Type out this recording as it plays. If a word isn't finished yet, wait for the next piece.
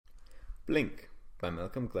Blink by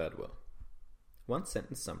Malcolm Gladwell. One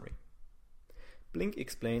sentence summary. Blink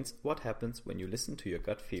explains what happens when you listen to your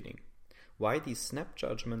gut feeling, why these snap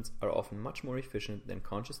judgments are often much more efficient than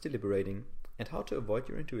conscious deliberating, and how to avoid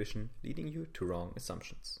your intuition leading you to wrong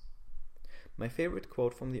assumptions. My favorite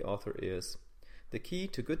quote from the author is, "The key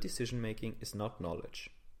to good decision making is not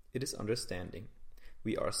knowledge. It is understanding.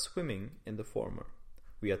 We are swimming in the former.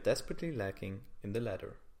 We are desperately lacking in the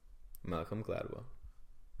latter." Malcolm Gladwell.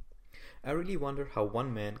 I really wonder how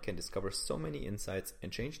one man can discover so many insights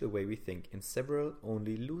and change the way we think in several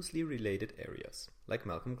only loosely related areas, like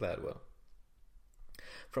Malcolm Gladwell.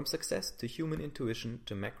 From success to human intuition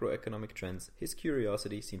to macroeconomic trends, his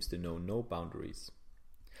curiosity seems to know no boundaries.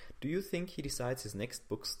 Do you think he decides his next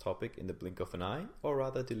book's topic in the blink of an eye, or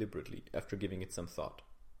rather deliberately, after giving it some thought?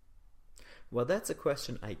 While that's a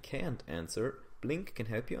question I can't answer, Blink can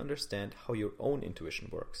help you understand how your own intuition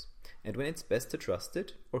works, and when it's best to trust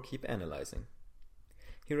it or keep analyzing.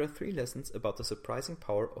 Here are 3 lessons about the surprising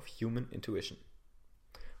power of human intuition.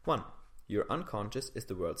 1. Your unconscious is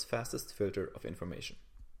the world's fastest filter of information.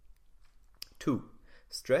 2.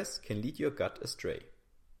 Stress can lead your gut astray.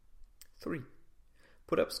 3.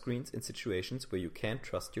 Put up screens in situations where you can't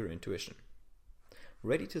trust your intuition.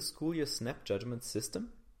 Ready to school your snap judgment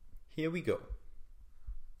system? Here we go.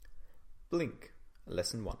 Blink,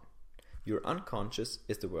 Lesson 1. Your unconscious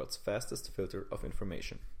is the world's fastest filter of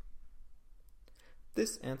information.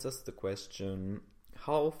 This answers the question,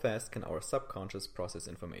 how fast can our subconscious process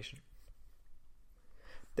information?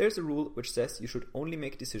 There's a rule which says you should only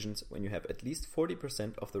make decisions when you have at least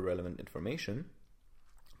 40% of the relevant information,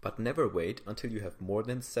 but never wait until you have more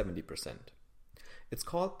than 70%. It's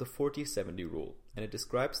called the 40-70 rule, and it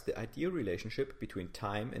describes the ideal relationship between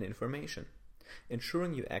time and information,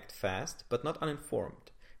 ensuring you act fast but not uninformed,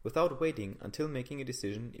 without waiting until making a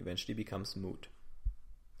decision eventually becomes moot.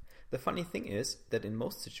 The funny thing is that in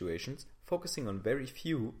most situations, focusing on very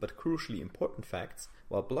few but crucially important facts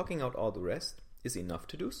while blocking out all the rest is enough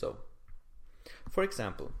to do so. For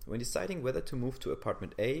example, when deciding whether to move to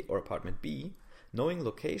apartment A or apartment B, knowing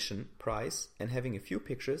location, price, and having a few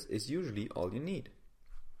pictures is usually all you need.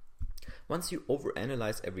 Once you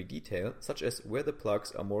overanalyze every detail, such as where the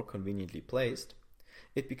plugs are more conveniently placed,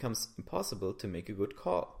 it becomes impossible to make a good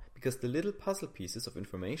call, because the little puzzle pieces of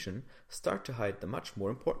information start to hide the much more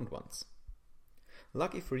important ones.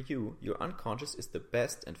 Lucky for you, your unconscious is the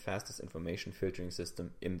best and fastest information filtering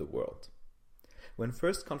system in the world. When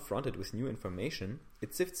first confronted with new information,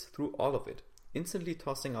 it sifts through all of it, instantly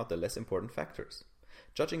tossing out the less important factors,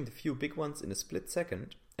 judging the few big ones in a split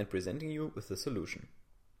second, and presenting you with the solution.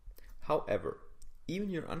 However, even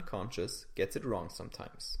your unconscious gets it wrong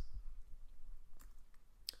sometimes.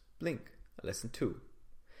 Blink, Lesson 2.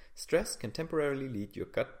 Stress can temporarily lead your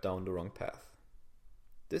gut down the wrong path.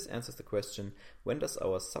 This answers the question, when does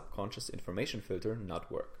our subconscious information filter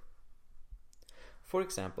not work? For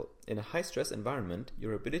example, in a high-stress environment,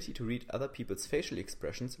 your ability to read other people's facial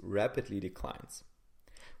expressions rapidly declines.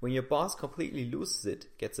 When your boss completely loses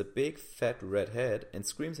it, gets a big fat red head, and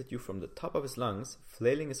screams at you from the top of his lungs,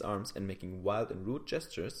 flailing his arms and making wild and rude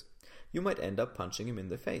gestures, you might end up punching him in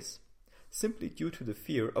the face, simply due to the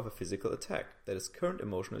fear of a physical attack that his current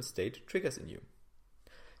emotional state triggers in you.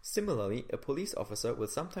 Similarly, a police officer will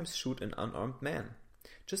sometimes shoot an unarmed man,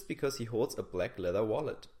 just because he holds a black leather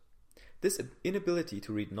wallet. This inability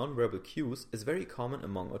to read nonverbal cues is very common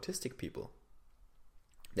among autistic people.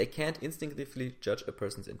 They can't instinctively judge a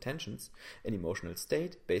person's intentions and emotional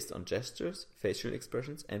state based on gestures, facial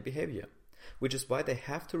expressions, and behavior, which is why they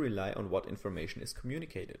have to rely on what information is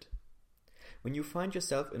communicated. When you find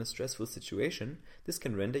yourself in a stressful situation, this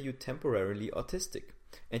can render you temporarily autistic,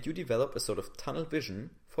 and you develop a sort of tunnel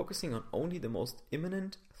vision, focusing on only the most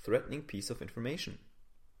imminent, threatening piece of information.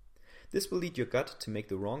 This will lead your gut to make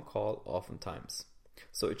the wrong call oftentimes,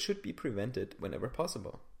 so it should be prevented whenever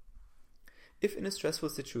possible. If in a stressful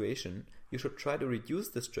situation, you should try to reduce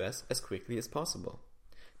the stress as quickly as possible.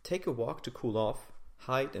 Take a walk to cool off,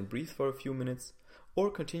 hide and breathe for a few minutes,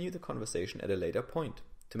 or continue the conversation at a later point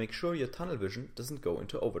to make sure your tunnel vision doesn't go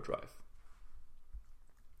into overdrive.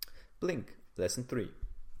 Blink, Lesson 3.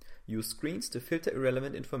 Use screens to filter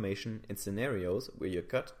irrelevant information in scenarios where your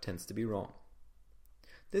gut tends to be wrong.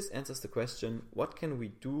 This answers the question, what can we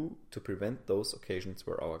do to prevent those occasions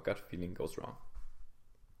where our gut feeling goes wrong?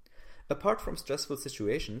 Apart from stressful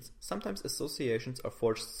situations, sometimes associations are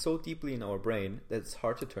forged so deeply in our brain that it's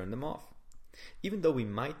hard to turn them off, even though we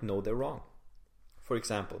might know they're wrong. For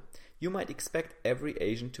example, you might expect every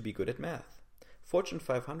Asian to be good at math, Fortune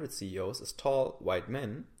 500 CEOs as tall, white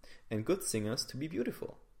men, and good singers to be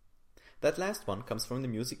beautiful. That last one comes from the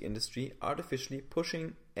music industry artificially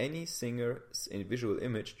pushing any singer's visual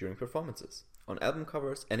image during performances, on album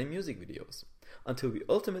covers and in music videos, until we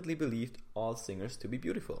ultimately believed all singers to be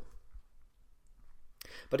beautiful.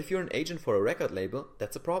 But if you're an agent for a record label,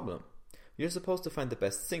 that's a problem. You're supposed to find the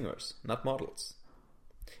best singers, not models.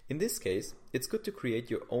 In this case, it's good to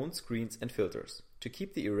create your own screens and filters to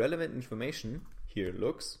keep the irrelevant information, here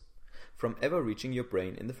looks, from ever reaching your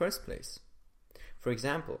brain in the first place. For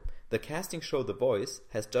example, the casting show The Voice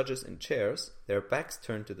has judges in chairs, their backs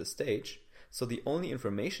turned to the stage, so the only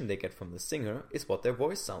information they get from the singer is what their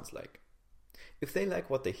voice sounds like. If they like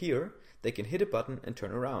what they hear, they can hit a button and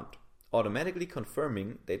turn around, automatically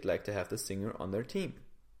confirming they'd like to have the singer on their team.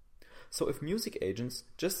 So if music agents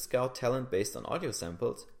just scout talent based on audio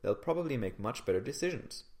samples, they'll probably make much better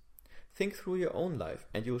decisions. Think through your own life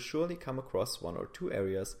and you'll surely come across one or two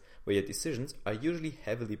areas where your decisions are usually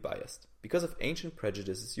heavily biased because of ancient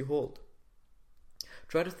prejudices you hold.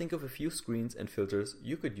 Try to think of a few screens and filters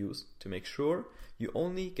you could use to make sure you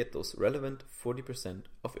only get those relevant 40%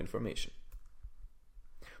 of information.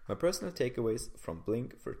 My personal takeaways from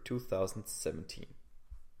Blink for 2017.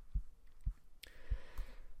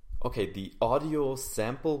 Okay, the audio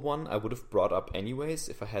sample one I would have brought up anyways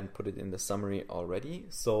if I hadn't put it in the summary already.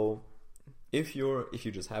 So if you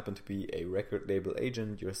just happen to be a record label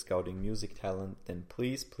agent, you're scouting music talent, then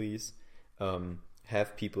please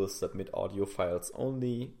have people submit audio files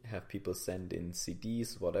only, have people send in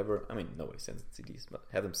CDs, whatever. I mean, nobody sends in CDs, but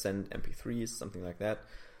have them send MP3s, something like that.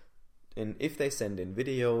 And if they send in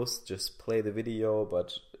videos, just play the video,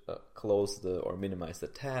 but close or minimize the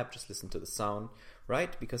tab, just listen to the sound,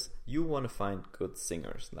 right? Because you want to find good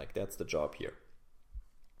singers, like that's the job here.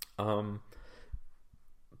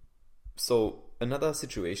 So another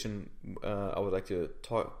situation I would like to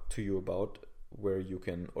talk to you about where you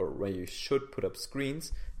can or where you should put up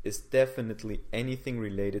screens is definitely anything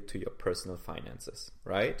related to your personal finances,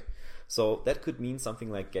 right? So that could mean something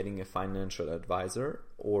like getting a financial advisor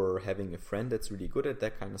or having a friend that's really good at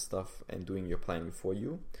that kind of stuff and doing your planning for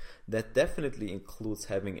you. That definitely includes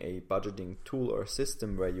having a budgeting tool or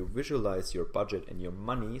system where you visualize your budget and your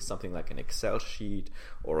money, something like an Excel sheet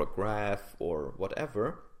or a graph or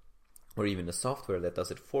whatever, or even a software that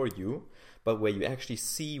does it for you, but where you actually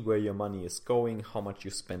see where your money is going, how much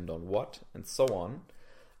you spend on what, and so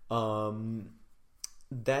on.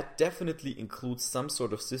 That definitely includes some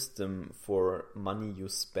sort of system for money you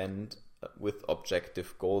spend with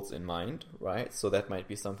objective goals in mind, right? So that might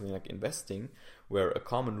be something like investing, where a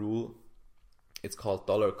common rule, it's called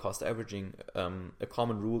dollar cost averaging. A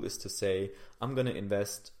common rule is to say, I'm going to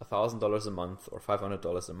invest $1,000 a month or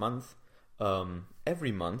 $500 a month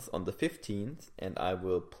every month on the 15th, and I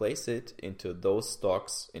will place it into those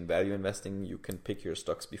stocks. In value investing, you can pick your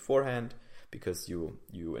stocks beforehand because you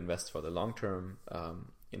invest for the long term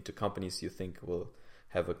into companies you think will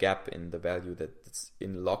have a gap in the value that's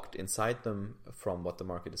locked inside them from what the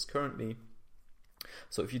market is currently.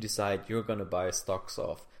 So if you decide you're going to buy stocks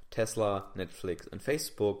of Tesla, Netflix, and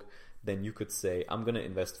Facebook, then you could say, I'm going to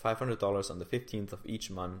invest $500 on the 15th of each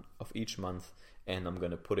month, and I'm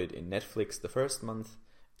going to put it in Netflix the first month,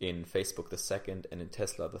 in Facebook the second, and in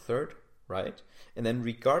Tesla the third, right? And then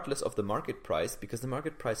regardless of the market price, because the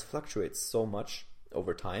market price fluctuates so much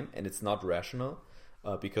over time, and it's not rational,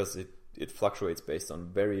 because it fluctuates based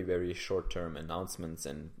on very, very short-term announcements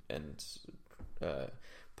and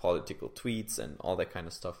political tweets and all that kind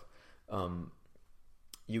of stuff.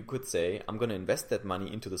 You could say, I'm going to invest that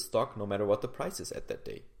money into the stock no matter what the price is at that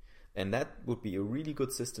day. And that would be a really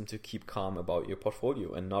good system to keep calm about your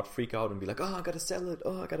portfolio and not freak out and be like, oh, I got to sell it,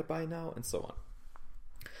 oh, I got to buy now, and so on.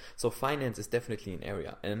 So finance is definitely an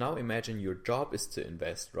area. And now imagine your job is to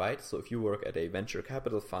invest, right? So if you work at a venture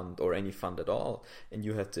capital fund or any fund at all, and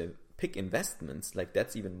you have to pick investments, like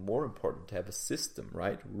that's even more important to have a system,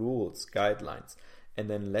 right? Rules, guidelines, and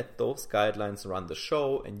then let those guidelines run the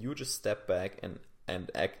show, and you just step back and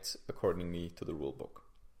act accordingly to the rule book.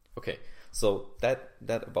 Okay, so that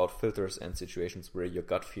about filters and situations where your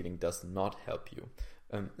gut feeling does not help you.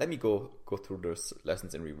 Let me go through those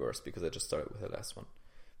lessons in reverse because I just started with the last one.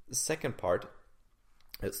 The second part,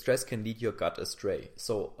 stress can lead your gut astray.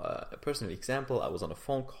 So a personal example, I was on a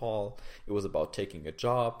phone call. It was about taking a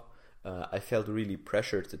job. I felt really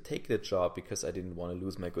pressured to take the job because I didn't want to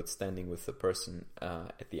lose my good standing with the person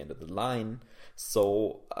at the end of the line.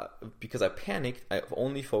 So because I panicked, I've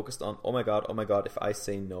only focused on, oh my God, if I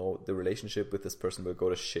say no, the relationship with this person will go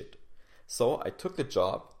to shit. So I took the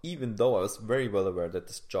job, even though I was very well aware that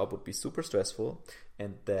this job would be super stressful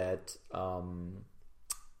and that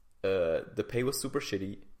the pay was super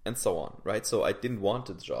shitty and so on, right? So I didn't want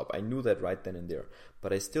the job. I knew that right then and there.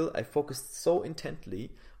 But I focused so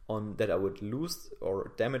intently on that I would lose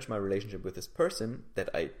or damage my relationship with this person that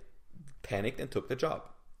I panicked and took the job,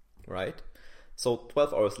 right? So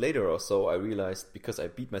 12 hours later or so, I realized, because I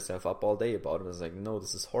beat myself up all day about it, I was like, no,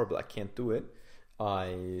 this is horrible, I can't do it.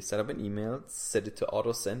 I set up an email, set it to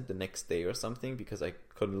auto send the next day or something because I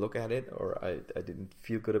couldn't look at it, or I didn't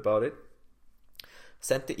feel good about it.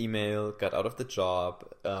 Sent the email, got out of the job,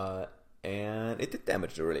 and it did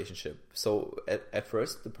damage the relationship. So at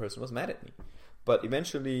first, the person was mad at me. But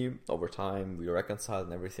eventually, over time, we reconciled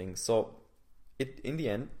and everything. So in the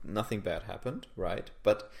end, nothing bad happened, right?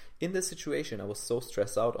 But in this situation, I was so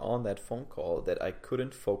stressed out on that phone call that I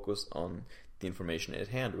couldn't focus on the information at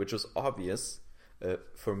hand, which was obvious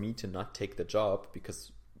for me to not take the job,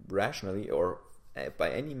 because rationally or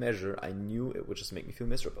by any measure, I knew it would just make me feel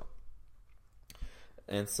miserable.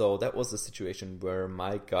 And so that was a situation where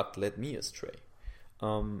my gut led me astray.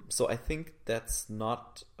 So I think that's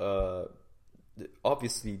not...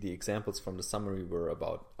 obviously, the examples from the summary were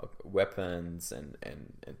about weapons and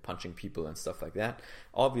punching people and stuff like that.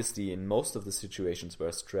 Obviously, in most of the situations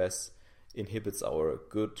where stress inhibits our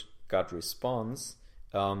good gut response,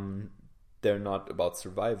 they're not about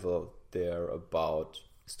survival. They're about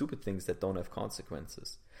stupid things that don't have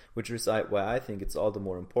consequences, which is why I think it's all the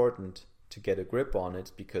more important to get a grip on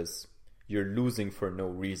it, because you're losing for no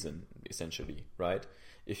reason, essentially, right?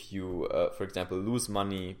 If you, for example, lose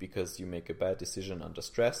money because you make a bad decision under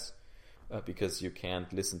stress, because you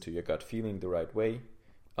can't listen to your gut feeling the right way,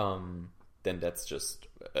 then that's just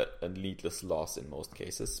a needless loss in most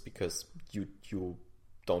cases, because you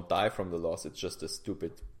don't die from the loss. It's just a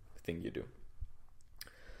stupid thing you do.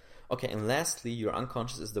 Okay, and lastly, your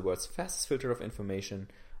unconscious is the world's fastest filter of information.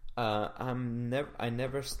 I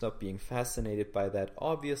never stop being fascinated by that.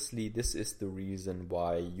 Obviously, this is the reason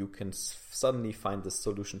why you can suddenly find the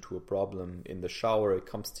solution to a problem in the shower. It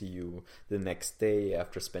comes to you the next day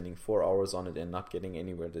after spending 4 hours on it and not getting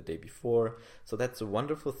anywhere the day before. So that's a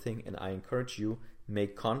wonderful thing, and I encourage you,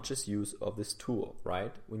 make conscious use of this tool,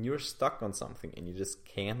 right? When you're stuck on something and you just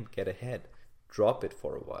can't get ahead, drop it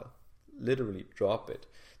for a while. Literally drop it.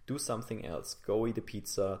 Do something else. Go eat a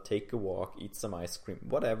pizza, take a walk, eat some ice cream,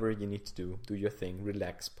 whatever you need to do. Do your thing,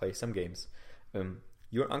 relax, play some games.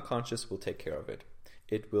 Your unconscious will take care of it.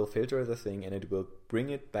 It will filter the thing and it will bring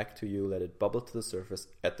it back to you, let it bubble to the surface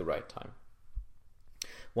at the right time.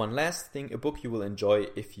 One last thing, a book you will enjoy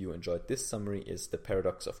if you enjoyed this summary is The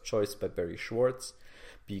Paradox of Choice by Barry Schwartz,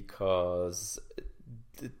 because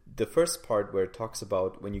the first part, where it talks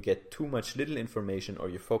about when you get too much little information or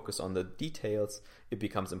you focus on the details, it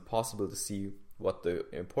becomes impossible to see what the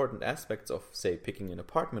important aspects of, say, picking an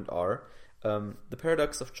apartment are. The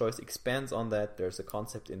Paradox of Choice expands on that. There's a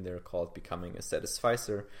concept in there called becoming a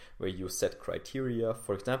satisficer, where you set criteria.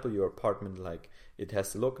 For example, your apartment, like, it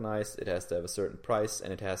has to look nice, it has to have a certain price,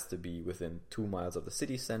 and it has to be within 2 miles of the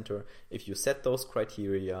city center. If you set those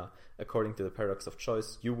criteria according to the Paradox of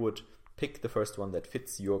Choice, you would pick the first one that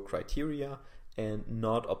fits your criteria and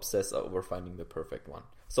not obsess over finding the perfect one.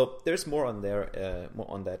 So there's more on there, more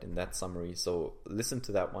on that in that summary. So listen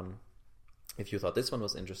to that one if you thought this one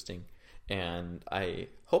was interesting. And I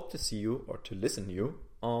hope to see you, or to listen to you,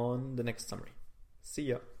 on the next summary. See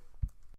ya.